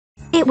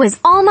It was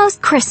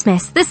almost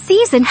Christmas. The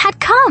season had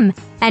come,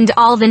 and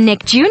all the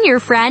Nick Jr.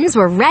 friends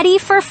were ready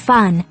for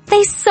fun.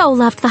 They so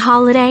loved the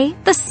holiday,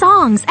 the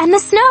songs, and the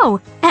snow.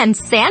 And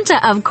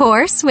Santa, of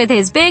course, with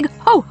his big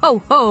ho ho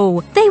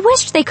ho. They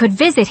wished they could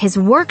visit his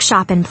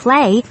workshop and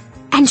play.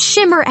 And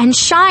Shimmer and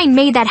Shine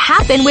made that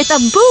happen with a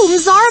boom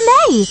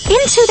zarmay.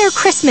 Into their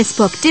Christmas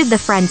book did the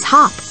friends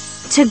hop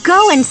to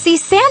go and see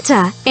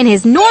Santa in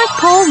his North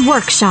Pole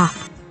workshop.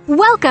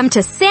 Welcome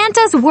to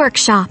Santa's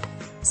workshop.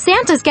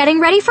 Santa's getting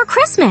ready for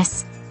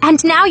Christmas,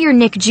 and now your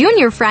Nick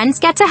Jr. friends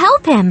get to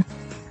help him.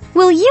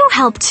 Will you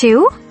help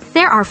too?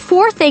 There are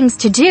 4 things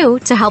to do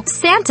to help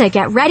Santa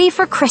get ready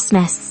for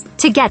Christmas.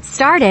 To get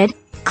started,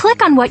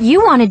 click on what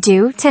you want to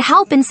do to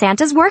help in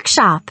Santa's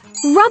workshop.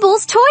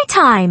 Rubble's Toy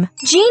Time,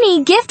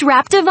 Genie Gift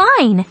Wrap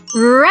Divine,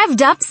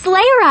 Revved Up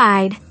Sleigh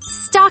Ride,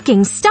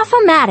 Stocking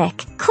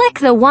Stuff-O-Matic. Click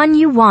the one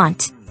you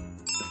want.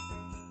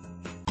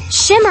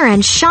 Shimmer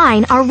and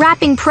Shine are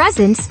wrapping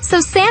presents so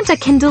Santa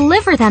can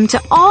deliver them to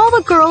all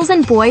the girls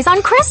and boys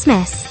on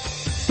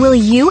Christmas. Will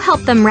you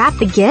help them wrap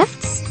the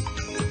gifts?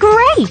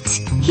 Great!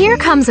 Here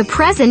comes a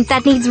present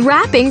that needs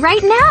wrapping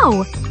right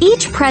now.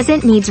 Each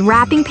present needs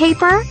wrapping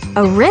paper,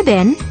 a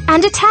ribbon,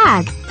 and a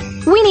tag.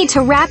 We need to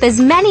wrap as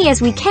many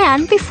as we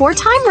can before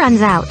time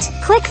runs out.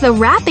 Click the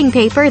wrapping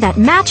paper that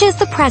matches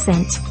the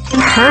present.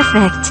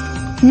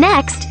 Perfect!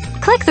 Next,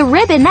 click the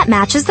ribbon that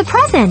matches the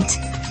present.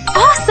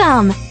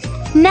 Awesome!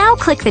 Now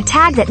click the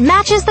tag that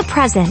matches the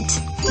present.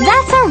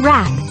 That's a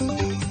wrap!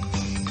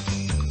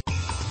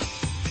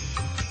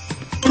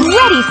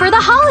 Ready for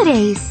the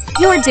holidays!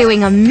 You're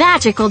doing a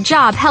magical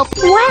job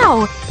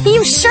Wow!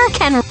 You sure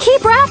can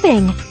keep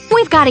wrapping!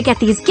 We've got to get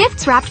these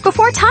gifts wrapped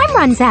before time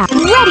runs out.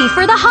 Ready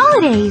for the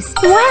holidays!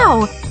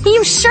 Wow!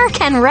 You sure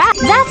can wrap!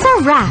 That's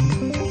a wrap!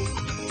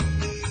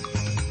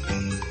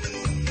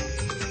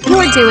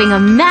 You're doing a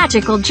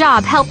magical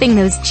job helping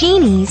those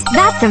genies.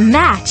 That's a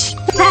match!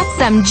 That's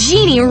some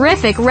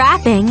genie-rific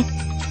wrapping!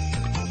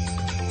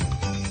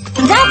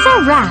 That's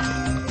a wrap!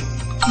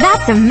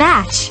 That's a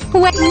match!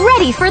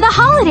 Ready for the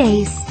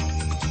holidays!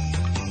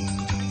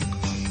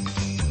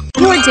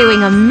 You're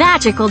doing a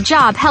magical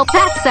job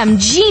That's some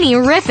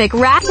genie-rific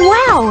wrap!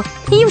 Wow!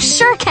 You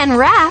sure can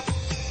wrap!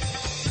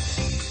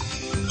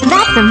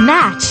 That's a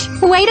match!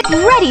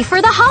 Ready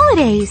for the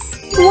holidays!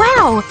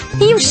 Wow!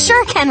 You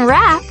sure can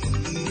wrap!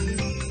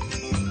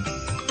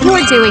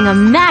 You're doing a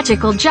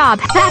magical job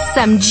That's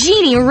some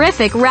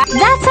genie-rific wrap!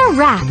 That's a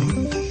wrap!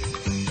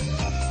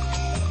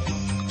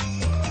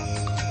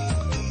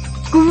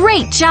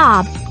 Great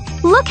job!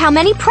 Look how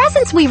many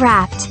presents we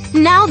wrapped!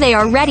 Now they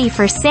are ready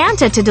for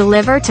Santa to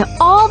deliver to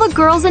all the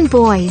girls and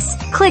boys.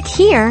 Click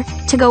here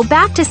to go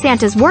back to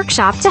Santa's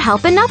workshop to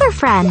help another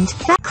friend.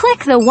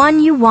 Click the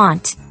one you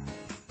want.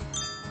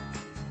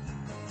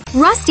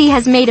 Rusty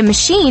has made a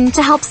machine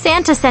to help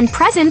Santa send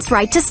presents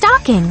right to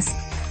stockings.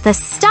 The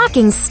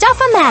Stocking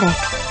Stuff-O-Matic.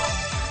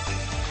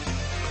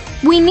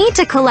 We need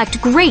to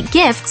collect great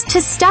gifts to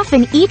stuff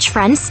in each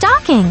friend's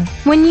stocking.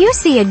 When you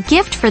see a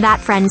gift for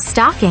that friend's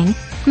stocking,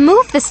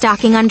 move the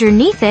stocking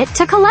underneath it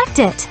to collect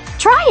it.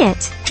 Try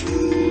it!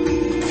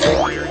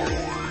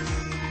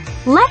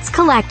 Let's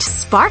collect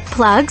spark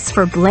plugs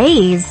for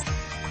Blaze.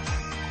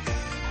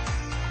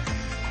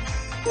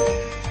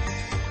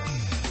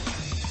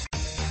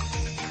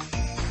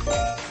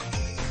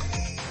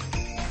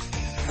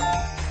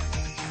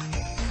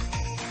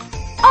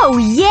 Oh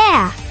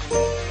yeah!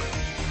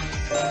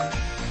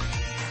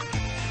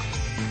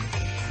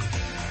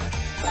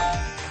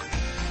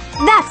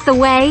 That's the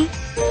way!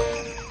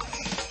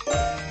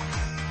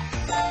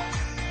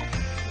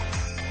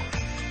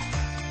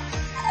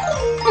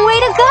 Way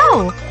to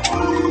go!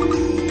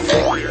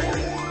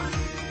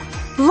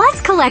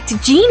 Let's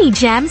collect Genie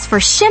Gems for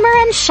Shimmer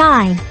and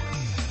Shine.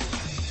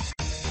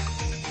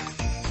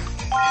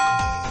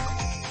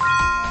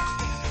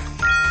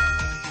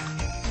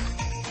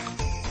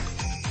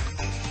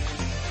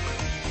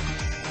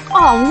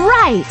 All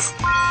right!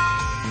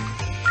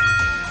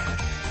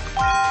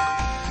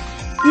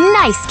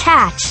 Nice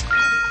catch!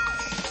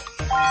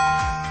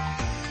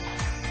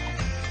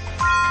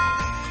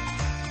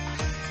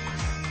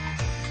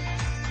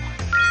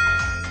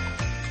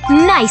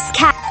 Nice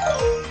catch!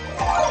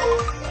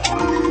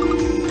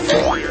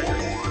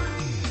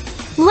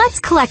 Let's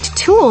collect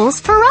tools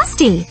for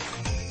Rusty.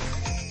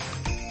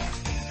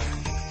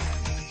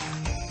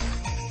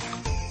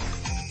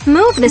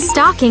 Move the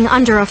stocking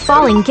under a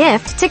falling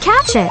gift to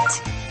catch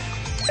it.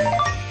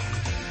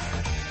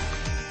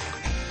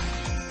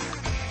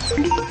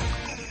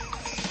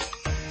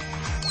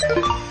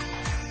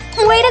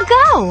 Way to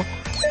go!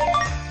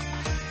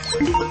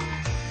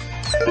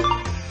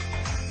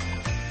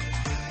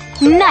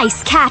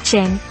 Nice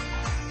catching!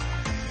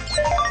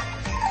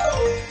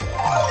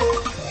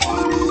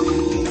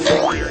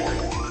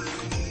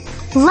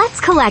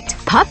 Let's collect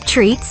pup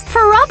treats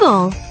for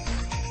Rubble.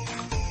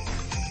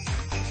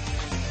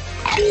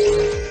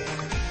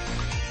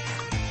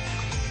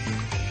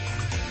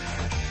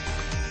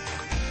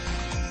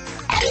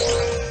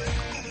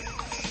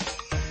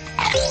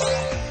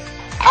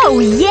 Oh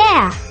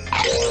yeah!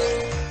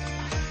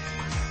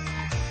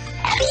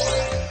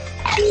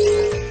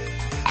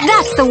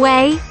 That's the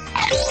way.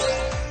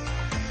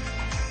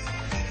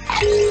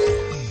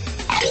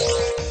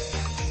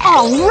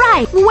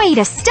 Alright, way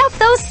to stuff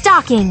those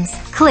stockings.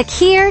 Click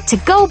here to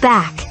go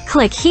back.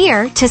 Click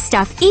here to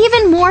stuff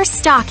even more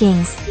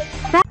stockings.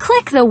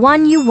 Click the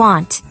one you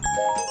want.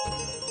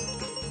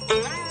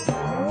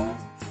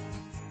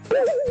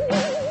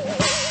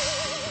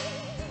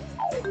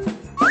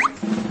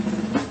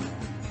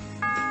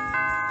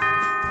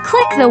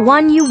 Click the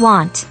one you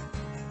want.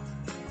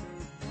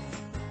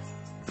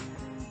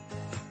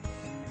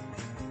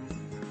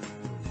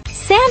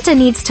 Santa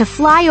needs to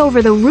fly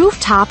over the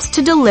rooftops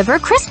to deliver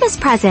Christmas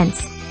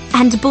presents.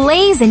 And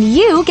Blaze and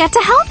you get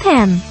to help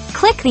him.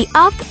 Click the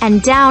up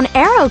and down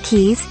arrow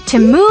keys to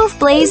move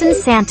Blaze and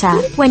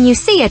Santa. When you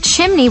see a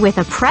chimney with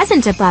a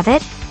present above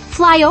it,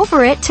 fly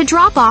over it to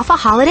drop off a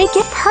holiday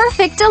gift.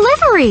 Perfect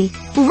delivery!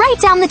 Right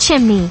down the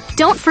chimney.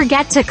 Don't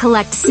forget to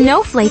collect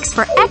snowflakes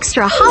for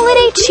extra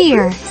holiday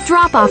cheer.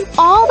 Drop off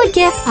all the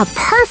gifts. A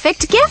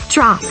perfect gift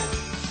drop.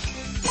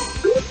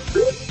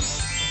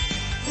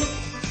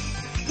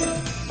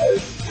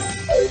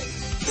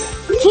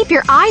 Keep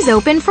your eyes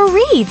open for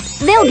wreaths.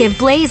 They'll give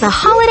Blaze a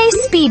holiday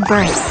speed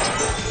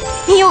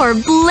burst. You're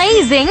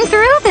blazing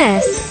through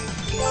this.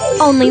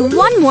 Only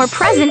one more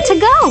present to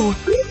go.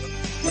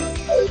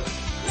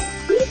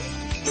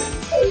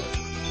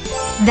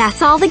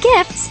 That's all the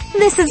gifts.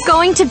 This is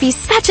going to be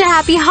such a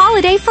happy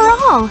holiday for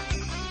all.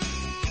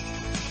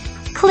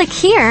 Click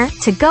here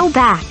to go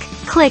back.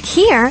 Click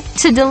here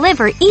to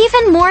deliver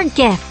even more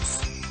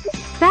gifts.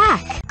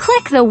 Back.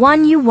 Click the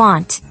one you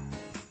want.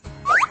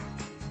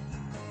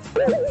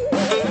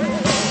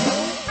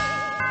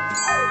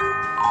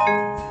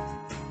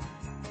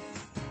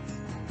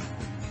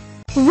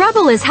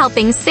 Rubble is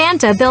helping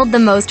Santa build the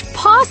most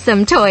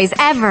pawsome toys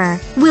ever.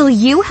 Will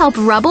you help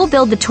Rubble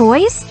build the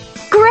toys?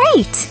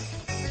 Great!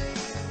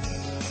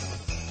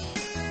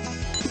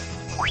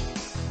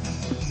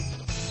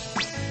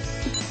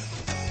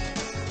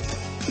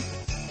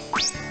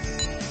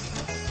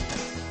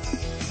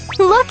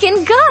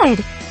 Looking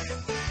good!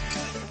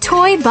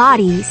 Toy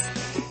bodies.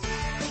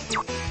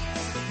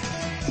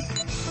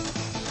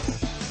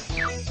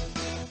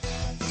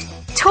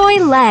 Toy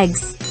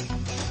legs.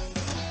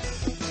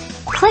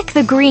 Click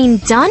the green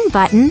Done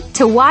button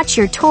to watch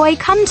your toy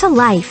come to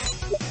life.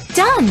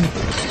 Done!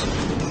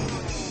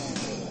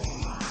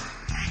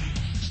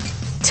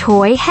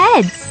 Toy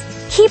heads.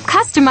 Keep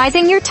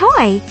customizing your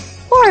toy.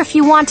 Or if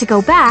you want to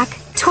go back,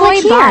 toy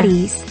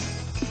bodies.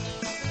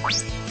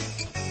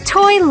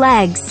 Toy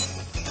legs.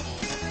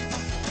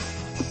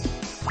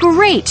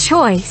 Great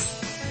choice.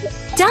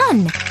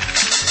 Done!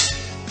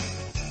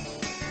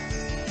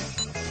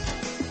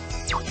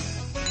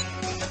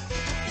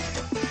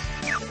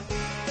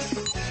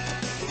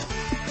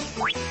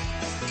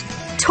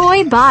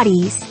 Toy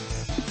bodies.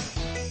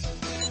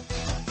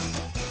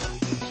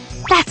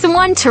 That's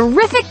one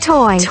terrific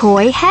toy.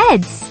 Toy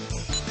heads.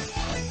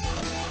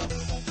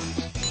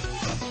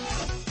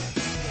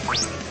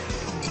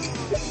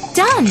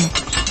 Done!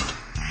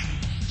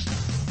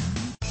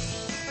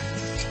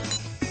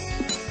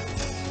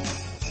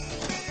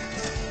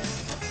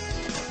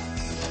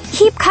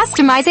 Keep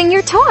customizing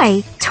your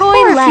toy. Toy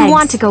legs. If you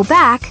want to go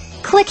back,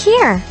 click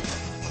here.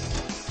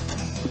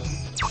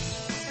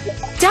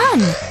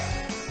 Done!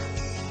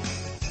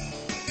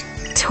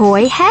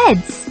 Toy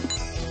heads.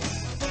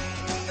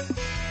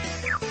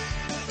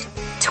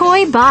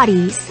 Toy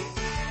bodies.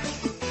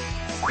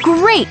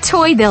 Great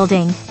toy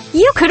building.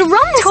 You could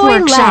run this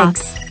workshop.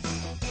 Legs.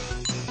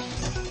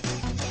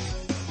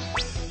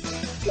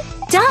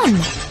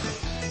 Done.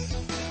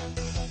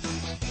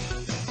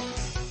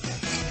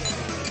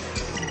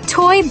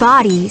 Toy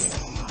bodies.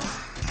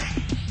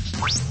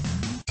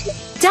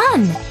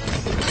 Done.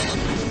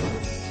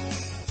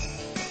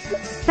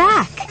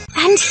 Back.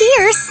 And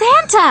here's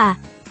Santa.